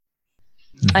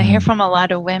I hear Mm-hmm. from a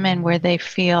lot of women where they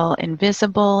feel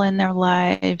invisible in their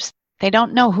lives. They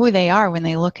don't know who they are when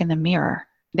they look in the mirror.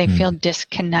 They feel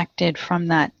disconnected from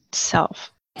that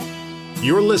self.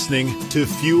 You're listening to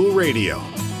Fuel Radio,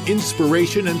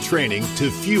 inspiration and training to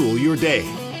fuel your day.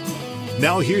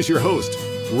 Now here's your host,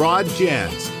 Rod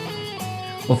Jans.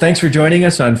 Well, thanks for joining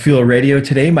us on Fuel Radio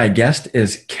today. My guest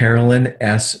is Carolyn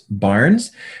S.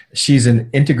 Barnes. She's an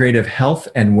integrative health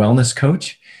and wellness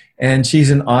coach, and she's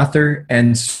an author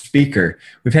and speaker.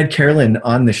 We've had Carolyn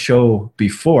on the show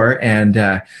before, and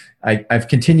I've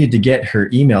continued to get her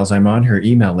emails. I'm on her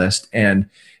email list, and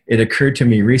it occurred to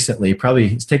me recently,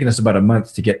 probably it's taken us about a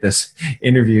month to get this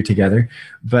interview together,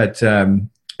 but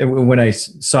when I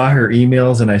saw her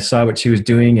emails and I saw what she was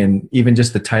doing and even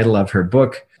just the title of her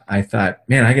book, I thought,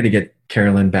 man, I got to get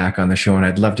Carolyn back on the show, and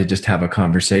I'd love to just have a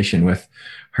conversation with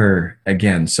her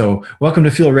again. So welcome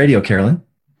to Fuel Radio, Carolyn.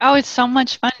 Oh, it's so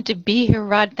much fun to be here,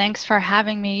 Rod. Thanks for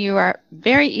having me. You are a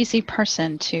very easy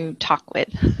person to talk with.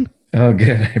 Oh,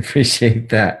 good. I appreciate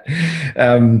that.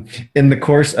 In the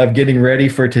course of getting ready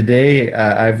for today,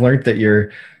 I've learned that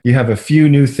you have a few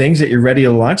new things that you're ready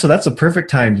to launch. So that's a perfect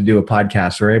time to do a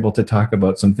podcast. We're able to talk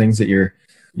about some things that you're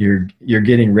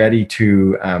getting ready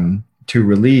to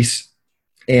release.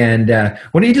 And why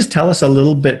don't you just tell us a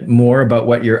little bit more about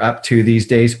what you're up to these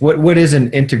days? What is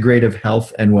an integrative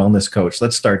health and wellness coach?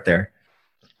 Let's start there.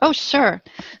 Oh, sure.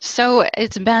 So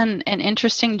it's been an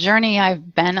interesting journey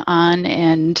I've been on,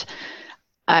 and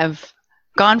I've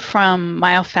gone from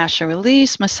myofascial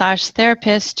release massage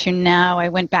therapist to now I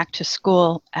went back to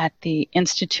school at the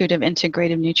Institute of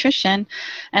Integrative Nutrition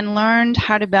and learned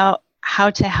how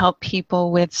to help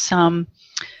people with some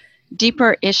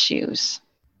deeper issues.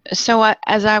 So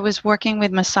as I was working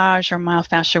with massage or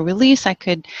myofascial release, I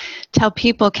could tell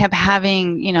people kept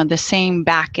having, the same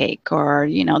backache, or,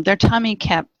 their tummy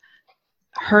kept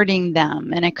hurting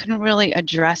them. And I couldn't really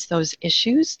address those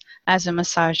issues as a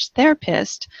massage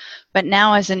therapist. But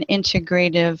now as an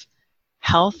integrative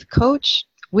health coach,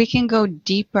 we can go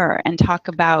deeper and talk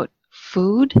about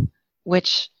food,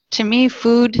 which to me,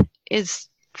 food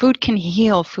can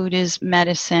heal. Food is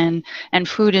medicine, and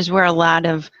food is where a lot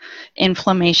of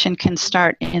inflammation can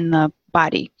start in the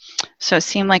body. So it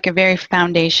seemed like a very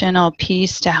foundational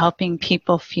piece to helping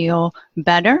people feel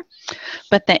better.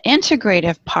 But the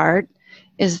integrative part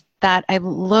is that I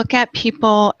look at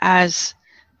people as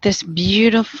this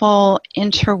beautiful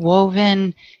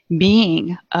interwoven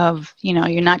being of,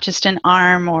 you're not just an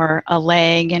arm or a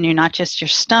leg, and you're not just your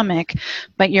stomach,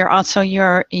 but you're also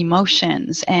your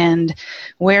emotions. And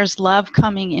where's love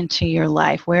coming into your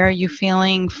life? Where are you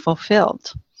feeling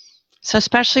fulfilled? So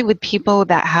especially with people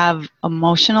that have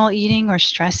emotional eating or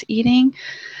stress eating,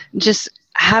 just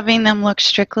having them look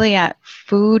strictly at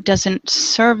food doesn't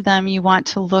serve them. You want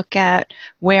to look at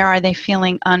where are they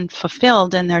feeling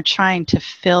unfulfilled, and they're trying to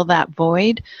fill that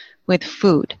void with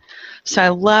food. So I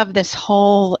love this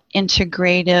whole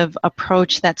integrative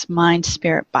approach that's mind,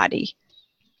 spirit, body.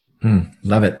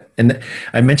 Love it. And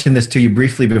I mentioned this to you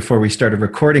briefly before we started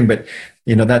recording, but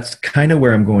that's kind of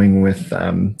where I'm going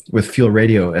with Fuel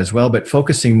Radio as well, but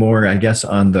focusing more, I guess,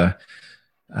 on the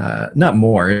not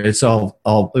more. It's it will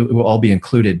all be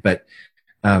included, but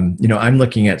I'm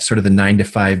looking at sort of the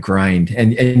 9-to-5 grind.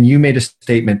 And you made a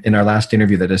statement in our last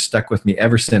interview that has stuck with me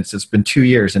ever since. It's been 2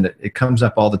 years, and it comes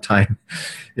up all the time.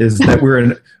 Is that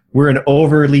we're an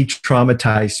overly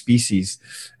traumatized species,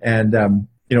 and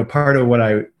part of what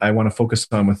I want to focus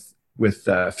on with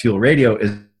Fuel Radio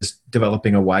is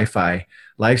developing a Wi-Fi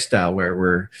lifestyle where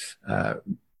we're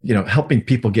helping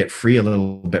people get free a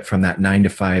little bit from that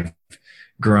 9-to-5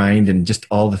 grind and just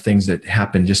all the things that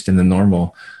happen just in the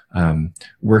normal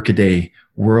workaday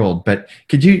world. But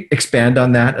could you expand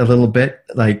on that a little bit?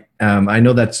 Like, I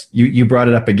know that's you brought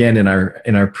it up again in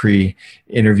our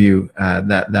pre-interview,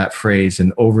 that phrase,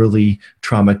 an overly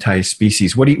traumatized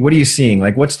species. What are you seeing?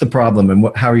 Like, what's the problem,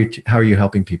 and how are you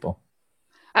helping people?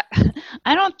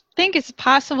 I don't think it's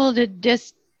possible to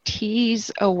just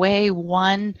tease away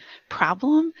one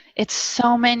problem. It's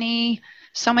so many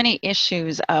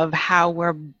issues of how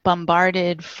we're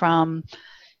bombarded from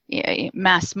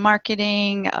mass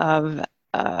marketing, of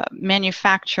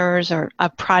manufacturers or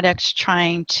products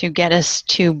trying to get us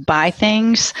to buy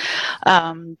things,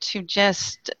 to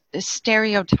just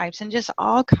stereotypes and just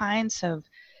all kinds of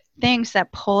things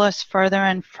that pull us further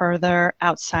and further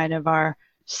outside of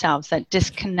ourselves, that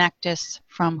disconnect us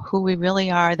from who we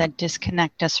really are, that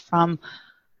disconnect us from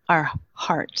our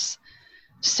hearts.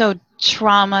 So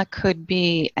trauma could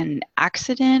be an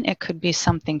accident, it could be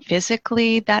something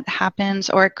physically that happens,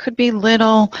 or it could be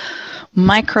little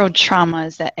micro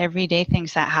traumas, that everyday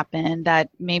things that happen, that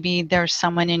maybe there's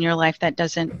someone in your life that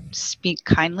doesn't speak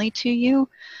kindly to you,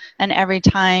 and every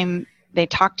time they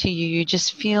talk to you, you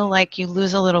just feel like you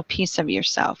lose a little piece of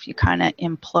yourself. You kind of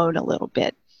implode a little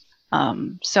bit.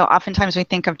 So oftentimes we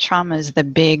think of trauma as the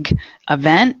big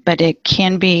event, but it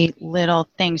can be little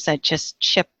things that just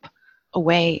chip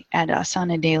away at us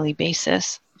on a daily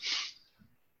basis.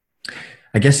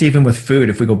 I guess even with food,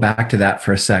 if we go back to that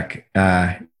for a sec,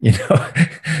 the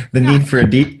need for a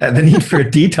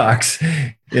detox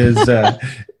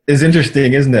is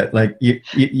interesting, isn't it? Like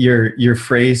your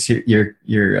phrase here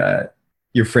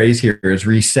is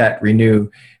reset, renew,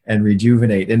 and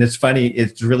rejuvenate. And it's funny.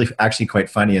 It's really actually quite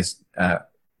funny as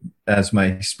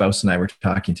my spouse and I were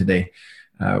talking today.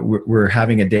 We're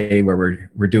having a day where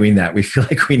we're doing that. We feel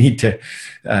like we need to.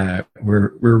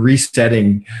 We're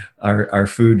resetting our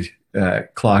food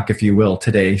clock, if you will,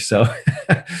 today. So,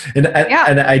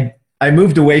 and I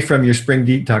moved away from your spring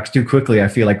detox too quickly. I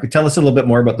feel like. Tell us a little bit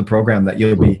more about the program that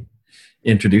you'll be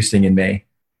introducing in May.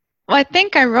 Well, I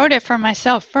think I wrote it for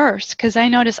myself first, because I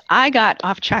noticed I got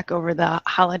off track over the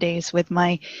holidays with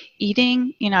my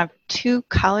eating. I have 2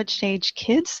 college-age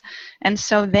kids, and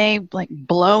so they like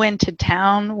blow into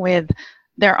town with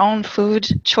their own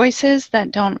food choices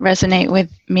that don't resonate with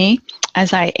me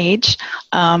as I age.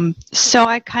 So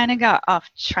I kind of got off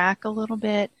track a little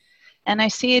bit, and I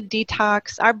see a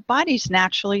detox. Our bodies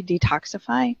naturally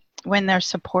detoxify when they're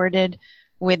supported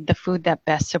with the food that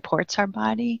best supports our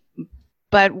body.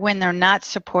 But when they're not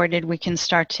supported, we can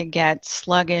start to get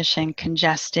sluggish and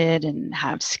congested and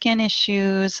have skin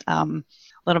issues, a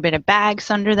little bit of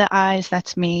bags under the eyes.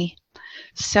 That's me.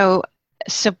 So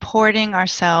supporting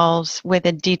ourselves with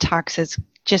a detox is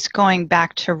just going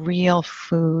back to real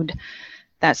food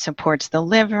that supports the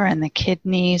liver and the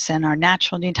kidneys and our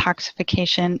natural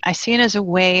detoxification. I see it as a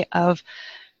way of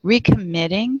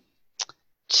recommitting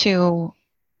to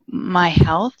my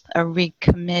health, or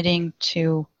recommitting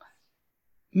to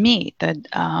me,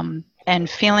 and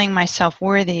feeling myself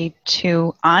worthy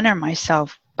to honor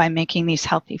myself by making these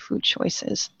healthy food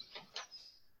choices.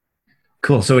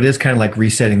 Cool. So it is kind of like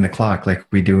resetting the clock, like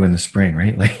we do in the spring,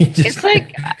 right? Like it's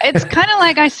kind of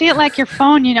like, I see it like your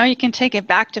phone. You can take it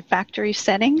back to factory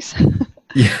settings.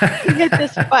 Yeah. You hit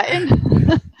this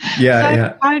button. Yeah. So I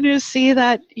kind of see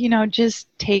that, just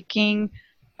taking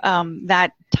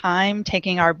that time,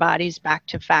 taking our bodies back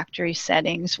to factory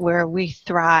settings where we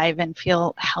thrive and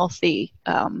feel healthy,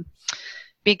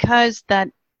 because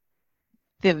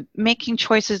the making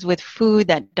choices with food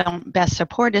that don't best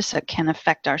support us, it can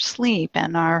affect our sleep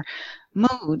and our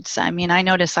moods. I mean, I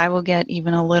notice I will get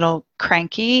even a little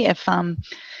cranky if I'm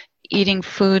eating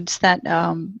foods that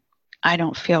I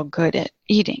don't feel good at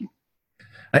eating.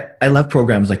 I love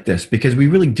programs like this because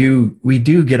we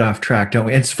do get off track, don't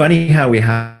we? It's funny how we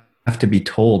have to be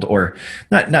told, or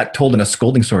not told in a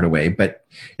scolding sort of way, but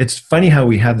it's funny how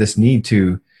we have this need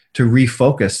to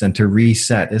refocus and to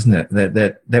reset, isn't it?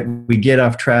 That we get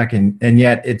off track, and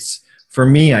yet it's, for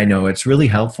me, I know it's really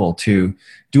helpful to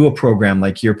do a program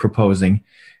like you're proposing,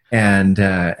 and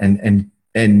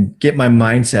get my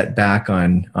mindset back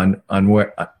on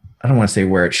where, I don't want to say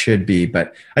where it should be,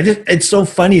 but it's so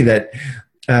funny that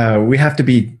we have to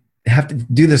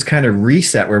do this kind of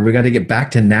reset where we got to get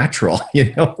back to natural,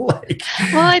 Well,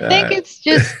 I think it's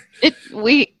just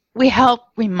we help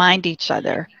remind each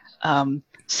other.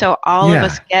 So all of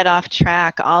us get off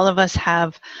track. All of us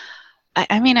have.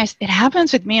 It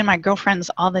happens with me and my girlfriends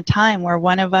all the time, where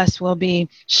one of us will be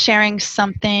sharing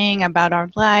something about our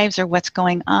lives or what's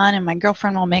going on, and my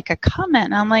girlfriend will make a comment,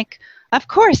 and I'm like, "Of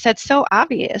course, that's so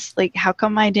obvious. Like, how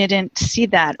come I didn't see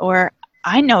that?" Or,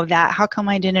 I know that. How come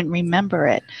I didn't remember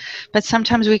it? But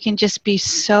sometimes we can just be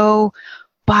so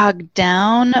bogged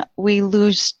down, we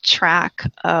lose track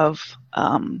of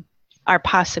our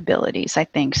possibilities, I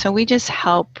think. So we just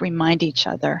help remind each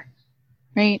other,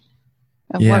 right,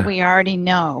 of what we already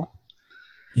know.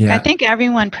 Yeah. I think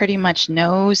everyone pretty much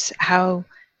knows how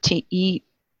to eat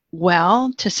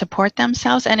well to support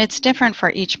themselves, and it's different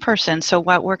for each person. So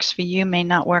what works for you may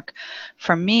not work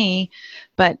for me.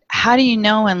 But how do you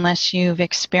know unless you've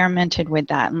experimented with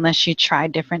that, unless you try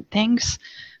different things?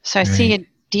 So I see a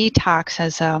detox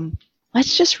as,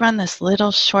 let's just run this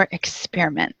little short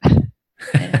experiment.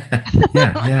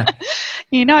 Yeah.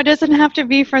 It doesn't have to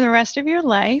be for the rest of your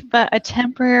life, but a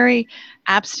temporary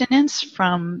abstinence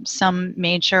from some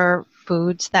major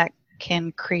foods that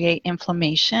can create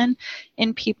inflammation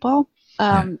in people.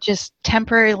 Just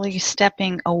temporarily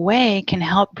stepping away can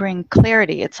help bring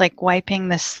clarity. It's like wiping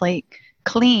the slate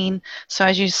clean. So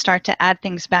as you start to add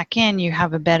things back in, you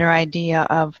have a better idea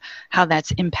of how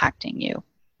that's impacting you.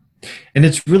 And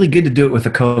it's really good to do it with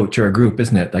a coach or a group,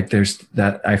 isn't it? Like there's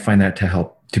that, I find that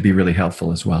to be really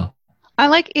helpful as well. I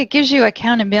like it gives you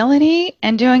accountability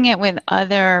and doing it with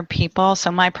other people. So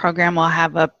my program will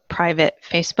have a private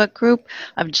Facebook group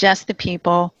of just the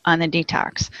people on the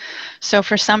detox. So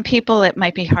for some people, it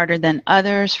might be harder than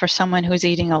others. For someone who's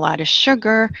eating a lot of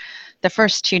sugar, the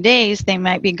first 2 days, they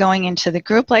might be going into the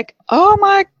group like, oh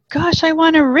my gosh, I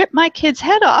want to rip my kid's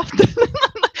head off.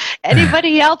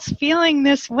 Anybody else feeling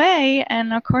this way?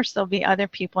 And of course, there'll be other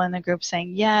people in the group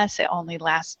saying, yes, it only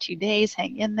lasts 2 days,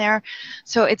 hang in there.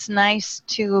 So it's nice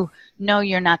to know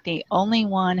you're not the only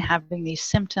one having these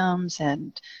symptoms,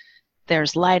 and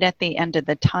there's light at the end of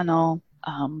the tunnel.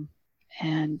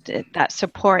 That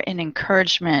support and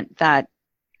encouragement that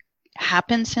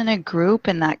happens in a group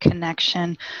and that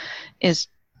connection is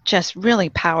just really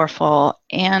powerful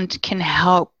and can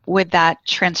help with that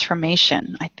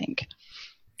transformation, I think.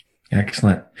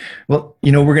 Excellent. Well,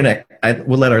 we'll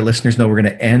let our listeners know we're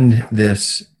going to end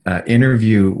this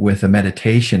interview with a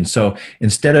meditation. So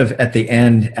instead of at the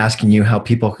end asking you how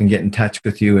people can get in touch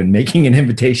with you and making an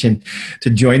invitation to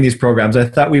join these programs, I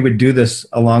thought we would do this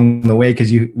along the way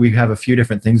because we have a few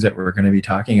different things that we're going to be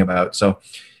talking about. So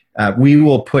we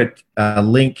will put a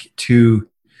link to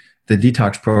the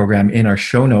detox program in our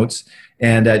show notes.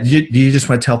 And do you just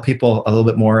want to tell people a little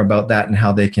bit more about that and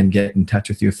how they can get in touch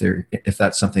with you if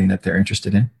that's something that they're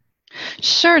interested in?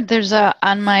 Sure. There's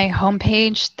on my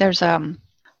homepage, there's a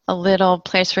little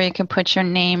place where you can put your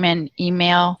name and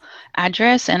email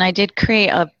address. And I did create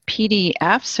a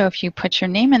PDF. So if you put your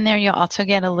name in there, you'll also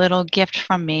get a little gift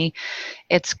from me.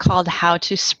 It's called How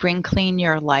to Spring Clean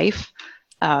Your Life.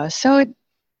 So it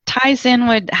ties in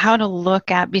with how to look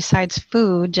at, besides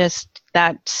food, just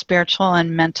that spiritual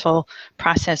and mental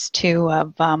process too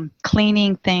of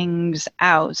cleaning things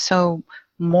out so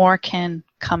more can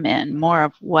come in, more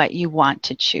of what you want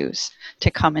to choose to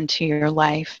come into your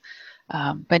life.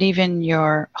 But even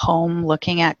your home,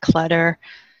 looking at clutter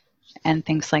and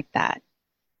things like that.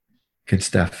 Good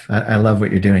stuff. I love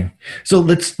what you're doing. So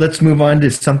let's move on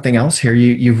to something else here.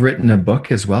 You've written a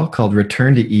book as well called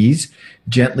Return to Ease,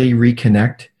 Gently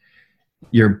Reconnect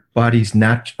Your Body's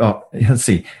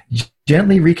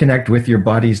Gently reconnect with your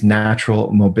body's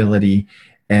natural mobility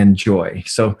and joy.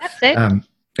 So that's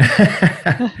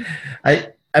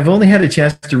it. I've only had a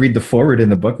chance to read the foreword in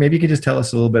the book. Maybe you could just tell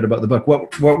us a little bit about the book.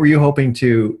 What were you hoping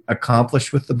to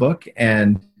accomplish with the book?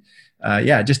 And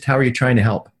just how are you trying to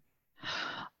help?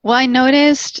 Well, I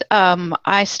noticed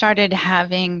I started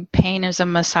having pain as a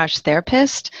massage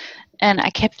therapist, and I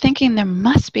kept thinking there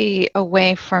must be a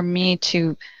way for me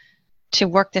to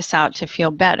work this out to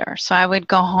feel better. So I would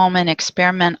go home and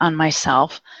experiment on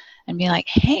myself and be like,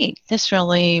 hey, this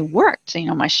really worked.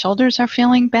 My shoulders are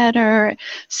feeling better.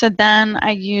 So then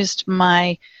I used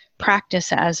my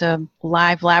practice as a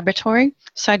live laboratory.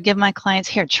 So I'd give my clients,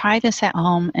 here, try this at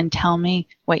home and tell me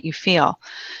what you feel.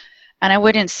 And I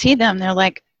wouldn't see them. They're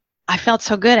like, I felt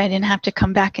so good I didn't have to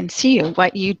come back and see you.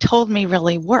 What you told me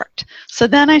really worked. So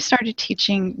then I started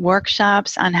teaching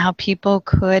workshops on how people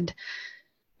could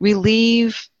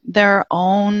relieve their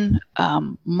own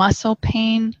muscle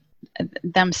pain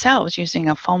themselves using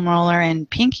a foam roller and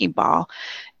pinky ball.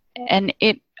 And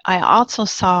I also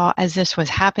saw, as this was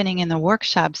happening in the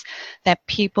workshops, that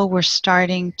people were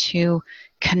starting to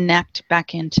connect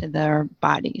back into their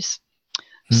bodies.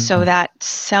 Mm-hmm. So that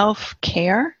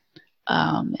self-care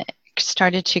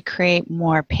started to create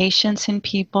more patience in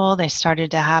people. They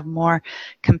started to have more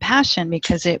compassion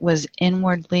because it was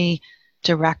inwardly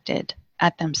directed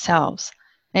at themselves.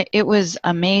 It was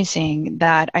amazing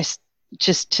that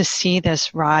just to see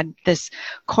this, Rod, this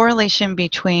correlation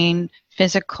between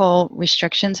physical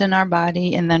restrictions in our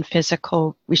body and then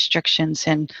physical restrictions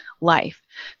in life.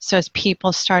 So as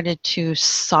people started to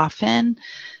soften,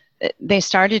 they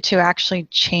started to actually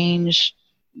change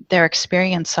their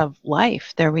experience of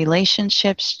life. Their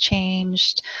relationships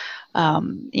changed,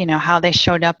 how they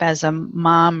showed up as a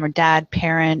mom or dad,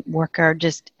 parent, worker,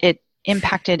 just it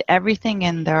impacted everything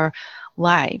in their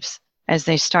lives as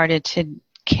they started to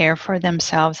care for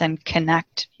themselves and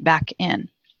connect back in.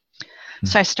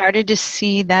 So I started to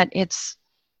see that it's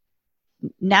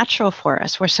natural for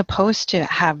us. We're supposed to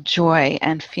have joy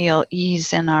and feel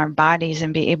ease in our bodies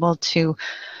and be able to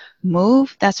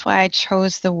move. That's why I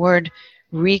chose the word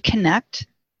reconnect,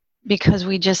 because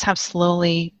we just have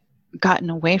slowly gotten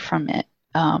away from it.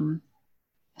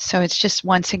 So it's just,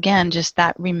 once again, just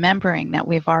that remembering that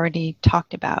we've already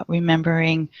talked about,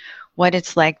 remembering what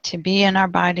it's like to be in our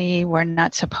body. We're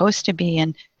not supposed to be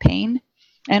in pain,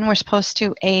 and we're supposed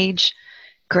to age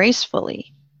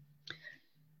gracefully.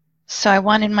 So I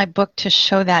wanted my book to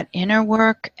show that inner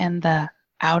work and the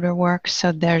outer work.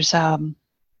 So there's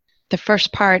the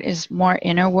first part is more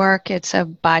inner work. It's a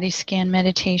body scan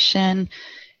meditation.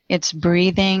 It's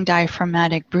breathing,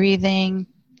 diaphragmatic breathing.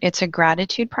 It's a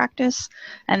gratitude practice.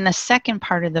 And the second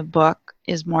part of the book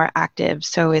is more active.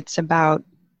 So it's about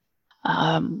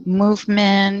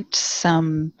movement,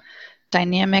 some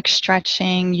dynamic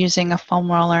stretching, using a foam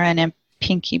roller and a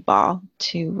pinky ball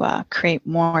to create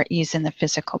more ease in the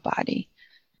physical body.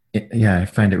 Yeah, I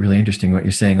find it really interesting what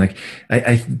you're saying. Like,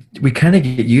 we kind of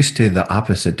get used to the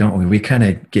opposite, don't we? We kind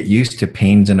of get used to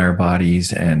pains in our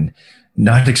bodies and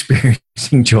not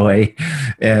experiencing joy,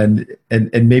 and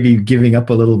maybe giving up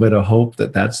a little bit of hope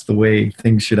that that's the way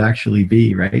things should actually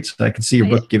be, right? So I can see your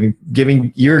book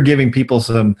giving people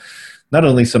some, not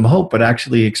only some hope, but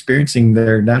actually experiencing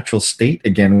their natural state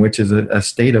again, which is a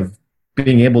state of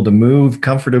being able to move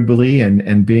comfortably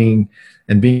and being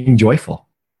joyful.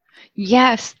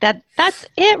 Yes, that's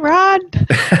it, Rod.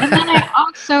 And then I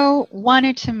also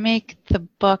wanted to make the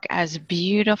book as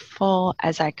beautiful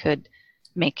as I could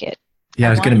make it. Yeah,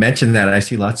 I was going to mention that. I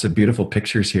see lots of beautiful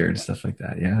pictures here and stuff like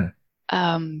that. Yeah.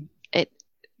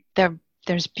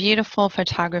 There's beautiful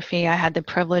photography. I had the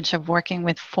privilege of working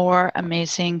with 4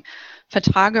 amazing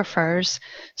photographers.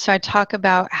 So I talk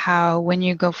about how when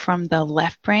you go from the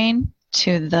left brain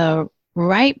to the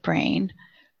right brain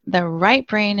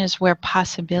is where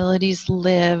possibilities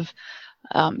live,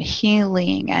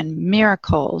 healing and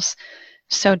miracles.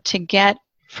 So to get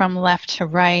from left to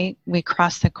right, we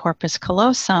cross the corpus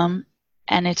callosum,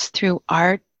 and it's through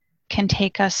art can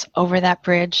take us over that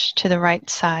bridge to the right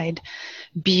side.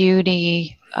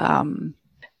 Beauty.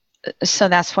 So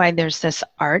that's why there's this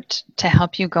art to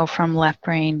help you go from left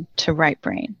brain to right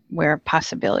brain, where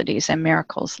possibilities and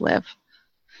miracles live.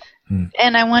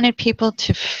 And I wanted people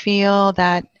to feel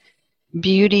that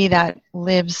beauty that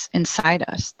lives inside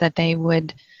us, that they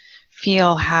would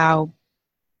feel how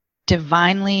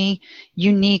divinely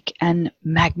unique and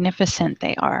magnificent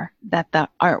they are, that the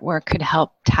artwork could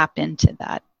help tap into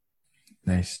that.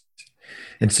 Nice.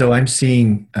 And so I'm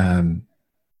seeing, I'm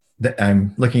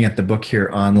looking at the book here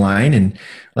online, and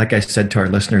like I said to our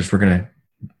listeners, we're going to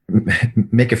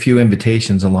make a few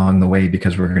invitations along the way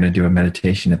because we're going to do a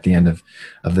meditation at the end of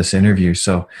this interview.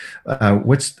 So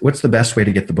what's the best way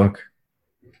to get the book?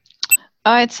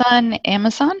 It's on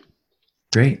Amazon.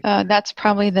 Great. That's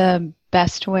probably the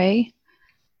best way.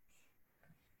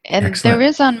 And Excellent. there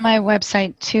is on my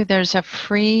website too, there's a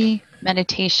free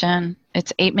meditation.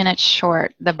 It's 8 minutes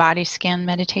short, the body scan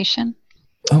meditation.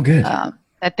 Oh, good.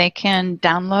 That they can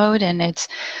download, and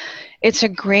it's a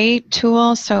great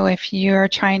tool. So if you're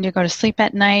trying to go to sleep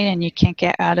at night and you can't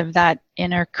get out of that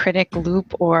inner critic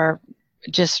loop or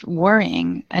just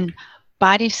worrying, and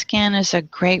body scan is a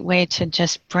great way to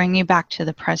just bring you back to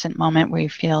the present moment where you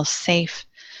feel safe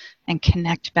and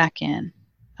connect back in,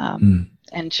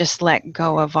 and just let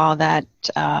go of all that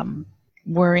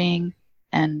worrying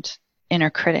and inner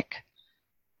critic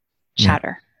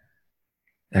chatter.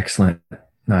 Excellent.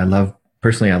 No, I love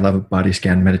body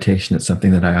scan meditation. It's something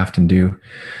that I often do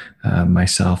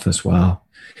myself as well.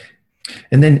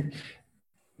 And then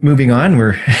moving on,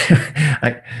 we're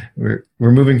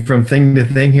moving from thing to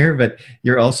thing here, but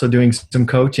you're also doing some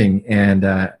coaching. And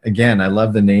again, I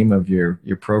love the name of your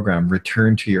program,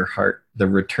 Return to Your Heart, the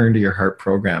Return to Your Heart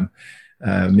program.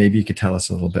 Maybe you could tell us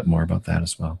a little bit more about that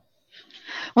as well.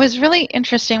 It was really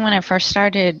interesting when I first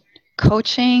started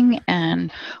coaching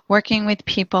and working with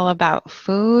people about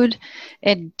food.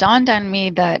 It dawned on me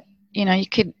that, you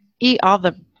could eat all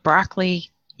the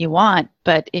broccoli you want,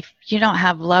 but if you don't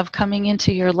have love coming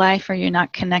into your life or you're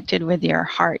not connected with your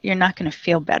heart, you're not going to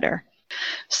feel better.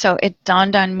 So it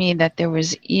dawned on me that there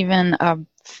was even a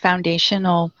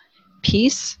foundational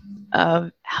piece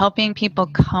of helping people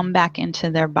come back into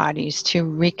their bodies to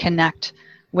reconnect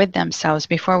with themselves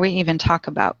before we even talk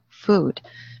about food.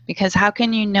 Because how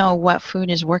can you know what food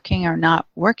is working or not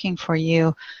working for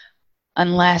you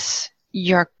unless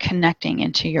you're connecting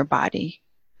into your body,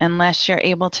 unless you're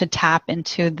able to tap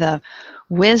into the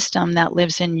wisdom that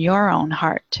lives in your own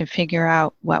heart to figure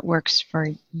out what works for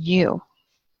you.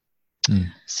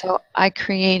 So I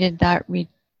created that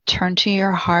Return to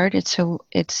Your Heart.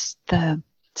 It's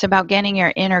about getting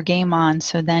your inner game on,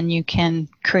 so then you can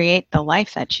create the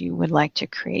life that you would like to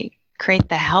create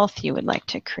the health you would like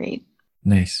to create.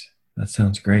 Nice. That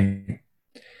sounds great.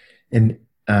 And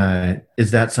is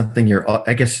that something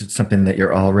I guess it's something that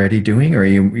you're already doing, or are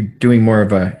you doing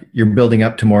you're building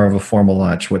up to more of a formal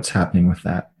launch? What's happening with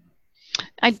that?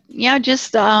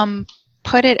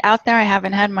 put it out there. I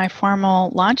haven't had my formal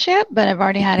launch yet, but I've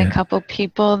already had a couple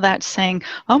people that saying,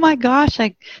 "Oh my gosh,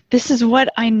 this is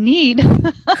what I need.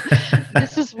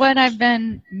 This is what I've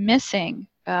been missing."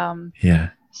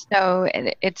 So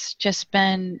it's just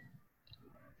been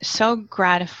so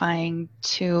gratifying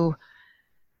to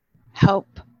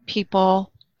help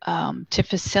people, to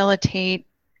facilitate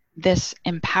this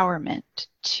empowerment,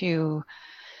 to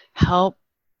help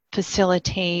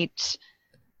facilitate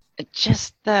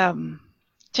just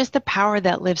the power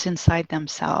that lives inside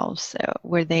themselves,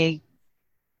 where they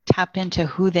tap into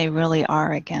who they really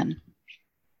are again.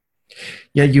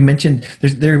 Yeah, you mentioned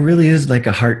there really is like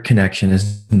a heart connection,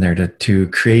 isn't there, to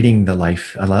creating the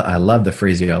life. I love the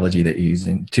phraseology that you're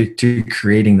using, to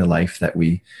creating the life that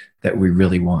we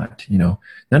really want. You know,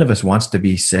 none of us wants to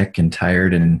be sick and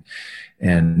tired and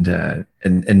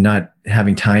not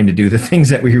having time to do the things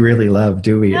that we really love,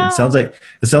 do we? No. It sounds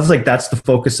like that's the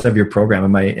focus of your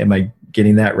program. Am I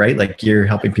getting that right? Like you're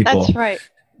helping people That's right.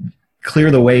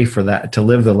 clear the way for that, to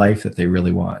live the life that they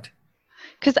really want.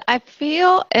 Because I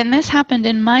feel, and this happened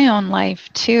in my own life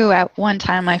too, at one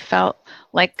time I felt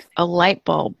like a light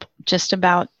bulb just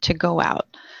about to go out.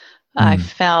 I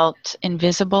felt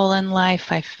invisible in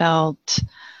life. I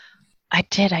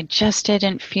just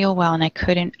didn't feel well, and I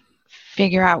couldn't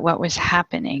figure out what was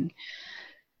happening.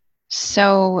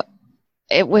 So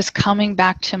it was coming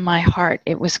back to my heart.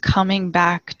 It was coming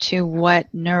back to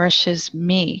what nourishes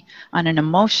me on an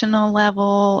emotional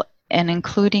level, and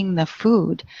including the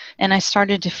food. And I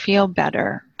started to feel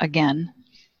better again.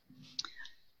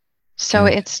 So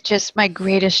it's just my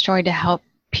greatest joy to help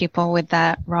people with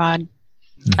that, Rod.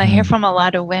 I hear from a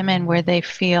lot of women where they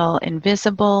feel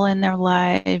invisible in their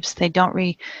lives. They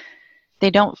don't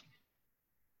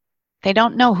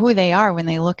know who they are when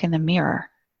they look in the mirror.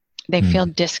 They feel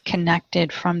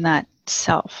disconnected from that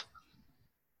self.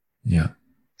 Yeah.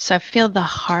 So I feel the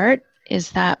heart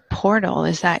is that portal,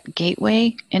 is that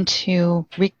gateway into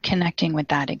reconnecting with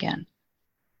that again.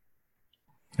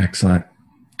 Excellent.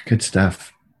 Good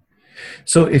stuff.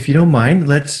 So if you don't mind,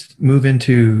 let's move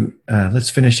into, let's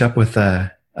finish up with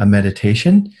a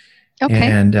meditation.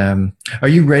 Okay. And are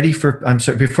you ready I'm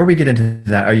sorry, before we get into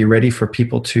that, are you ready for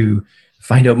people to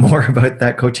find out more about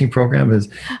that coaching program?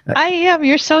 I am.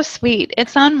 You're so sweet.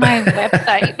 It's on my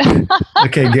website.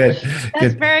 Okay, good.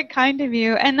 That's very kind of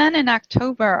you. And then in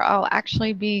October, I'll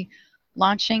actually be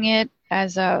launching it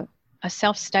as a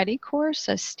self-study course,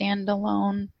 a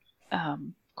standalone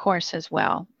course as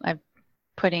well. I'm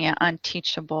putting it on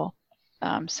Teachable,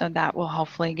 so that will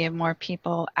hopefully give more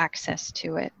people access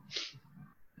to it.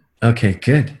 Okay,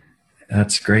 good.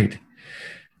 That's great.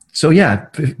 So yeah,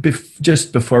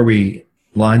 just before we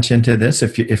launch into this,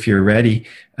 if you're ready,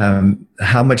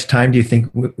 how much time do you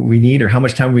think we need, or how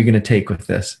much time are we going to take with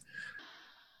this?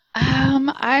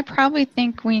 I probably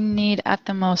think we need at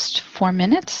the most 4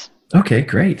 minutes. Okay,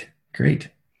 great.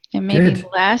 And maybe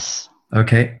less.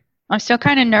 Okay. I'm still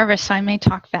kind of nervous, so I may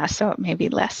talk fast, so it may be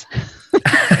less.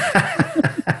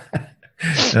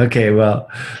 Okay, well,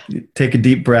 take a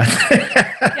deep breath.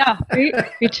 Yeah,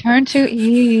 return to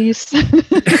ease.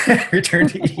 Return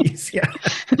to ease, yeah.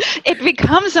 It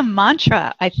becomes a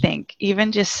mantra, I think,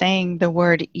 even just saying the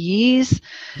word ease.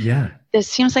 Yeah. It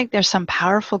seems like there's some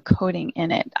powerful coding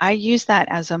in it. I use that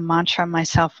as a mantra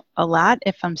myself a lot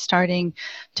if I'm starting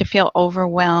to feel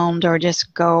overwhelmed or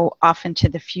just go off into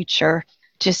the future.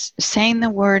 Just saying the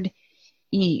word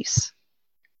ease.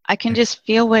 I can just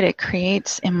feel what it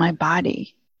creates in my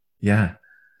body. Yeah.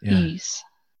 Ease.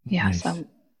 Yeah, nice. So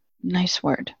nice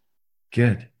word.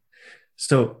 Good.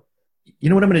 So, you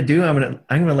know what I'm going to do? I'm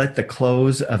going to let the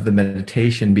close of the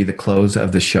meditation be the close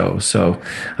of the show. So,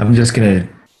 I'm just going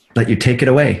to let you take it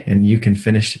away, and you can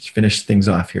finish things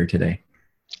off here today.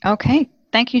 Okay.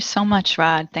 Thank you so much,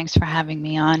 Rod. Thanks for having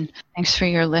me on. Thanks for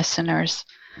your listeners.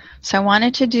 So, I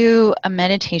wanted to do a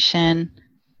meditation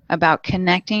about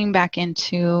connecting back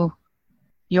into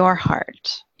your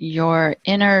heart, your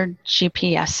inner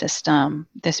GPS system,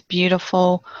 this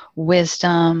beautiful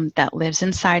wisdom that lives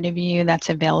inside of you that's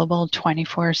available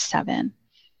 24/7.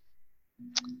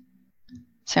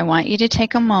 So I want you to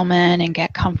take a moment and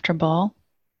get comfortable.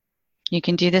 You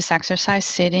can do this exercise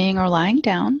sitting or lying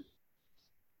down.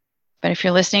 But if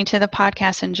you're listening to the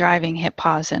podcast and driving, hit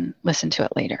pause and listen to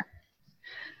it later.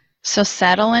 So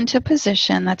settle into a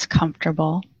position that's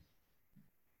comfortable.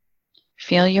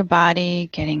 Feel your body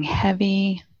getting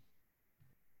heavy.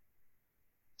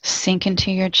 Sink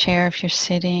into your chair if you're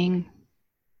sitting.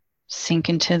 Sink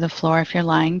into the floor if you're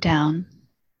lying down.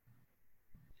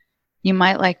 You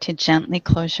might like to gently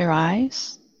close your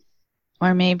eyes,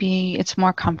 or maybe it's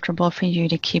more comfortable for you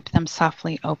to keep them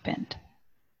softly opened.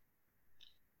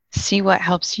 See what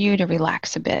helps you to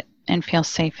relax a bit and feel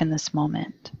safe in this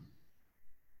moment.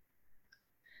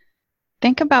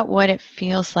 Think about what it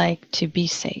feels like to be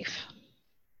safe.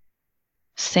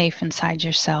 Safe inside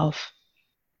yourself.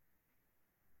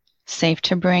 Safe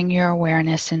to bring your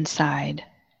awareness inside.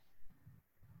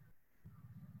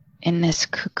 In this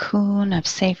cocoon of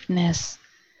safeness,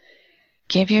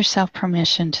 give yourself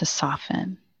permission to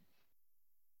soften,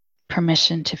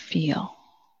 permission to feel.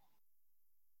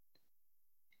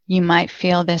 You might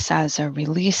feel this as a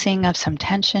releasing of some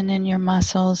tension in your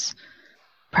muscles,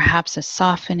 perhaps a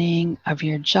softening of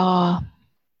your jaw.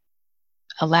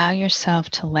 Allow yourself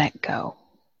to let go.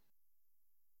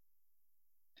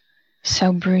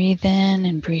 So breathe in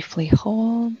and briefly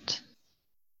hold,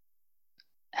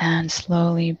 and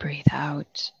slowly breathe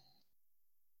out.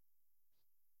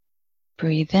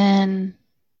 Breathe in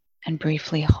and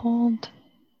briefly hold,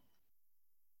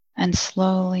 and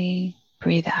slowly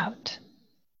breathe out.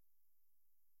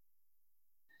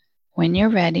 When you're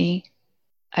ready,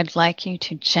 I'd like you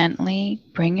to gently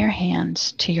bring your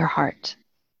hands to your heart.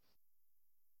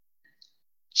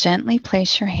 Gently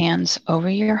place your hands over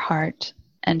your heart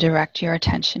and direct your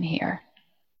attention here.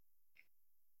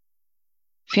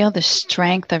 Feel the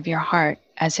strength of your heart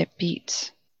as it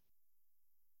beats.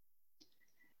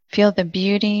 Feel the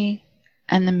beauty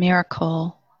and the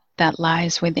miracle that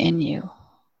lies within you.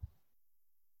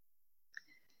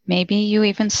 Maybe you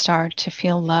even start to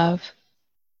feel love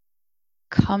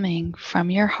coming from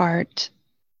your heart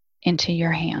into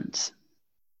your hands.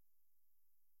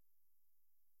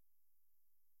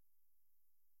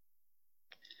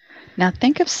 Now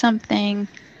think of something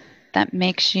that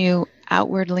makes you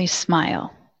outwardly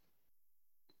smile.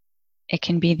 It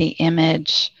can be the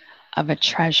image of a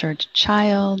treasured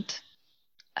child,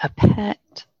 a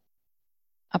pet,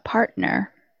 a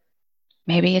partner.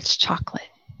 Maybe it's chocolate.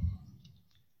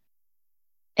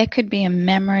 It could be a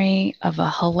memory of a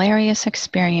hilarious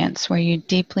experience where you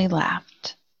deeply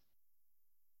laughed.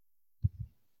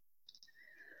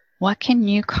 What can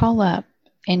you call up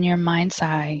in your mind's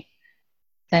eye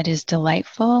that is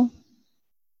delightful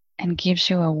and gives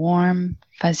you a warm,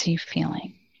 fuzzy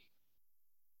feeling?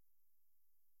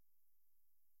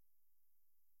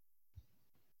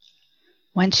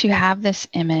 Once you have this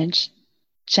image,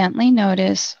 gently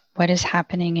notice what is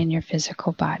happening in your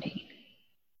physical body.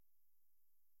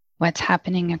 What's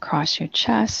happening across your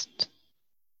chest?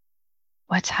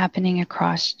 What's happening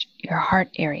across your heart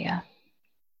area?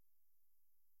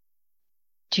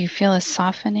 Do you feel a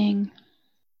softening,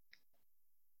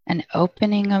 an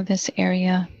opening of this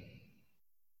area?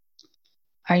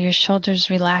 Are your shoulders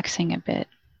relaxing a bit?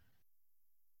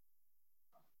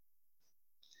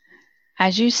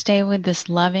 As you stay with this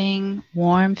loving,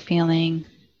 warm feeling,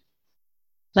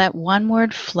 let one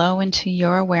word flow into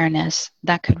your awareness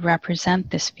that could represent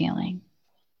this feeling.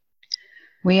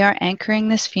 We are anchoring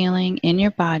this feeling in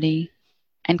your body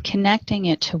and connecting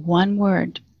it to one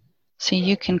word so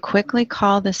you can quickly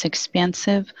call this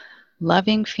expansive,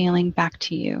 loving feeling back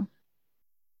to you.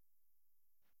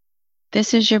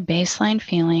 This is your baseline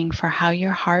feeling for how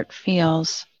your heart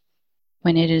feels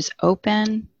when it is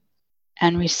open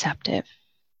and receptive.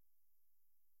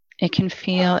 It can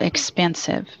feel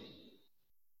expansive.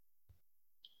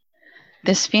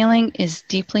 This feeling is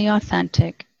deeply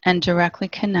authentic and directly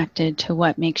connected to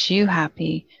what makes you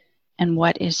happy and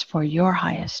what is for your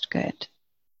highest good.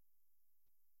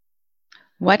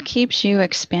 What keeps you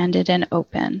expanded and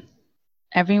open?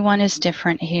 Everyone is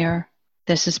different here.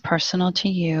 This is personal to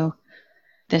you.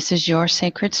 This is your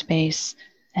sacred space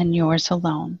and yours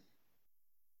alone.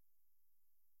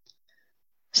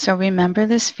 So remember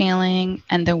this feeling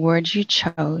and the words you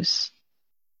chose.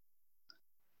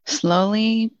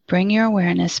 Slowly bring your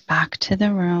awareness back to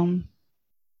the room.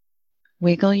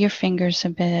 Wiggle your fingers a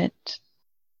bit.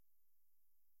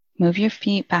 Move your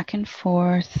feet back and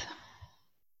forth.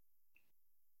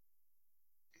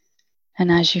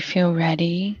 And as you feel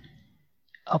ready,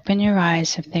 open your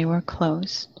eyes if they were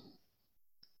closed.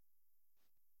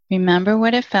 Remember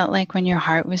what it felt like when your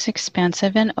heart was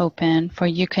expansive and open, for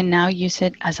you can now use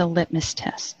it as a litmus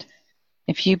test.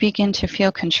 If you begin to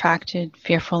feel contracted,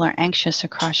 fearful, or anxious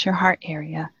across your heart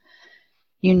area,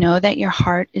 you know that your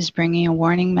heart is bringing a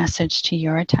warning message to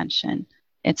your attention.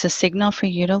 It's a signal for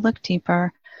you to look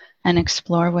deeper and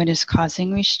explore what is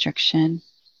causing restriction.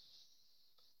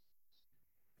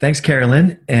 Thanks,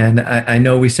 Carolyn. And I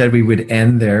know we said we would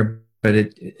end there, but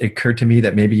it occurred to me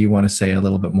that maybe you want to say a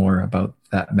little bit more about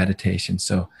that meditation.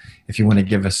 So if you want to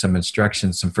give us some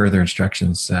instructions, some further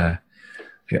instructions,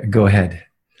 go ahead.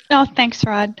 Oh, thanks,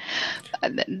 Rod.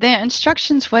 The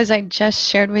instructions was I just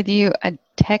shared with you a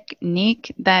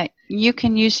technique that you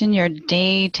can use in your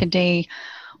day-to-day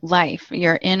life,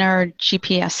 your inner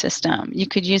GPS system. You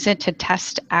could use it to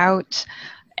test out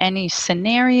any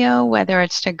scenario, whether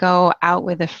it's to go out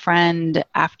with a friend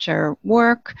after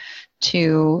work,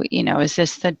 to, is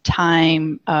this the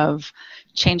time of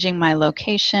changing my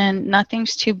location?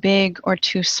 Nothing's too big or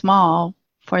too small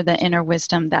for the inner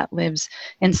wisdom that lives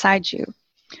inside you.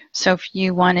 So if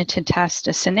you wanted to test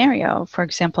a scenario, for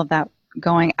example, that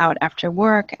going out after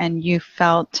work and you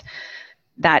felt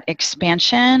that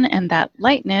expansion and that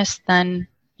lightness, then,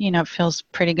 it feels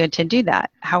pretty good to do that.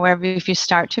 However, if you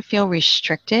start to feel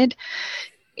restricted,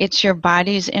 it's your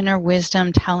body's inner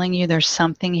wisdom telling you there's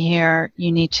something here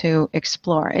you need to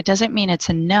explore. It doesn't mean it's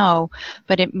a no,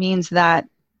 but it means that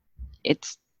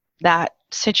it's that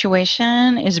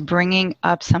situation is bringing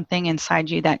up something inside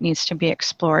you that needs to be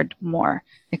explored more.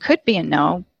 It could be a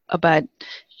no, but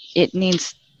it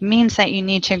means that you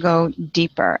need to go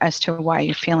deeper as to why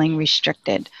you're feeling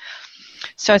restricted.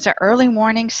 So it's an early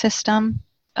warning system.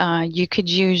 You could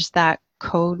use that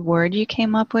code word you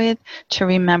came up with to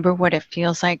remember what it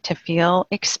feels like to feel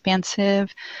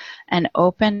expansive and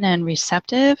open and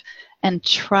receptive, and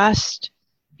trust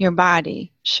your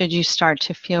body should you start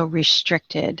to feel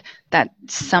restricted, that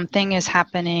something is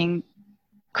happening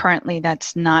currently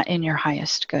that's not in your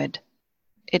highest good.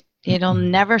 It'll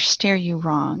never steer you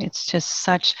wrong. It's just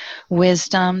such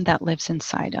wisdom that lives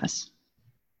inside us.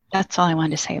 That's all I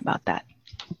wanted to say about that.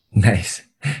 Nice.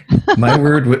 My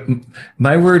word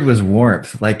was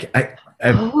warmth. Like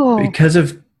because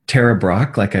of Tara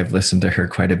Brach, like I've listened to her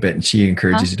quite a bit, and she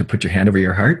encourages you to put your hand over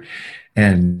your heart.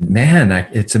 And man,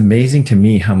 it's amazing to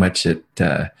me how much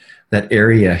that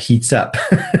area heats up.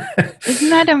 Isn't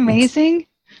that amazing?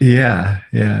 Yeah.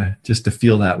 Just to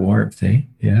feel that warmth, eh?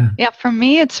 Yeah. Yeah, for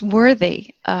me, it's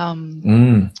worthy.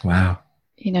 Wow.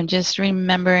 Just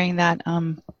remembering that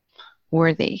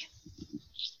worthy.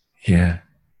 Yeah.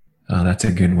 Oh, that's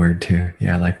a good word too.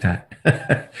 Yeah, I like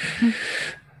that.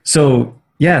 So,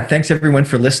 yeah, thanks everyone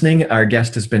for listening. Our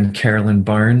guest has been Carolyn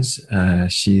Barnes.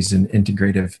 She's an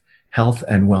integrative health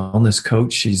and wellness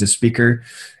coach. She's a speaker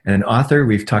and an author.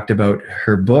 We've talked about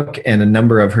her book and a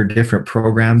number of her different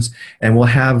programs, and we'll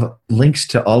have links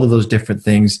to all of those different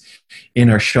things in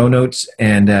our show notes.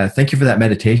 And thank you for that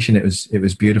meditation. It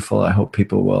was beautiful. I hope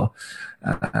people will.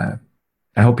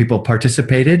 I hope people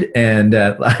participated, and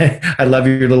I love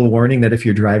your little warning that if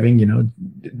you're driving,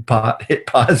 hit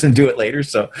pause and do it later.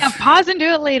 So yeah, pause and do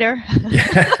it later.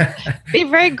 Be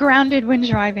very grounded when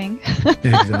driving.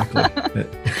 Exactly.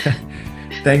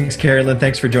 Thanks, Carolyn.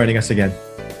 Thanks for joining us again.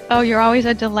 Oh, you're always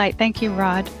a delight. Thank you,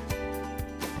 Rod.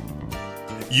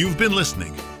 You've been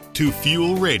listening to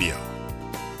Fuel Radio.